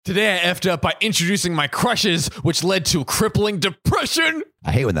Today I effed up by introducing my crushes, which led to crippling depression.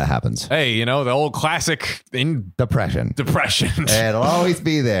 I hate when that happens. Hey, you know, the old classic Depression. It'll always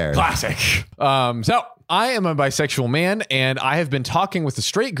be there. Classic. So I am a bisexual man, and I have been talking with a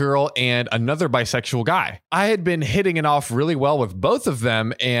straight girl and another bisexual guy. I had been hitting it off really well with both of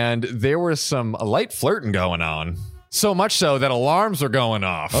them, and there was some light flirting going on. So much so that alarms are going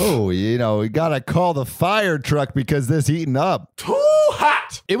off. Oh, you know, we got to call the fire truck because this heating up. Too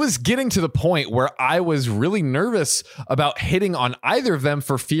hot. It was getting to the point where I was really nervous about hitting on either of them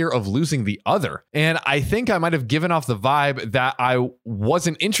for fear of losing the other. And I think I might have given off the vibe that I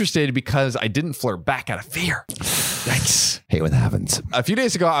wasn't interested because I didn't flirt back out of fear. Yikes. Hate when that happens. A few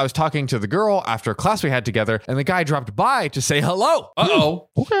days ago, I was talking to the girl after a class we had together, and the guy dropped by to say hello. Uh-oh.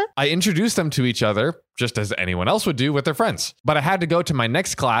 Okay. I introduced them to each other, just as anyone else would do with their friends. But I had to go to my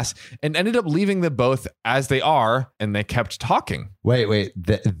next class and ended up leaving them both as they are, and they kept talking. Wait.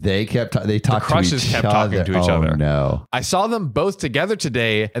 They talked to each other. The crushes kept talking to each other. No. I saw them both together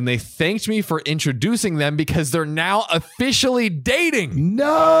today, and they thanked me for introducing them because they're now officially dating. No.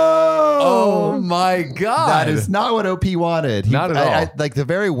 Oh my God. That is not what OP wanted. Not at all. Like the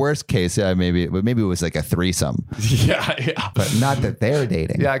very worst case, maybe it was like a threesome. Yeah. But not that they're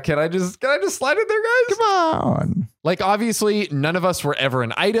dating. Yeah, can I just slide in there, guys? Come on. Like, obviously, none of us were ever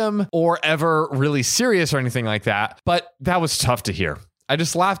an item or ever really serious or anything like that, but that was tough to hear. I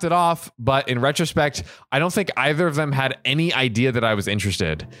just laughed it off, but in retrospect, I don't think either of them had any idea that I was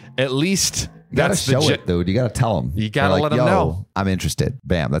interested. At least that's the show it, dude. You gotta tell them. You gotta let them know. I'm interested.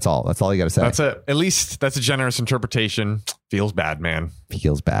 Bam. That's all. That's all you gotta say. That's it. At least that's a generous interpretation. Feels bad, man.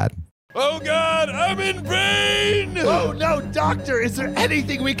 Feels bad. Oh God, I'm in pain! Oh no, doctor, is there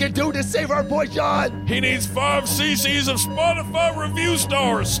anything we can do to save our boy John? He needs 5 cc's of Spotify review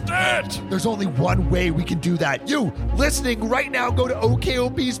stars, stat! There's only one way we can do that. You, listening right now, go to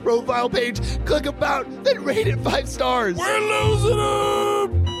OKOP's profile page, click about, then rate it 5 stars. We're losing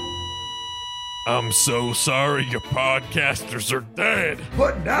him! I'm so sorry your podcasters are dead.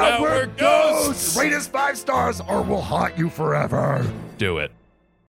 But now we're ghosts! Rate us 5 stars or we'll haunt you forever. Do it.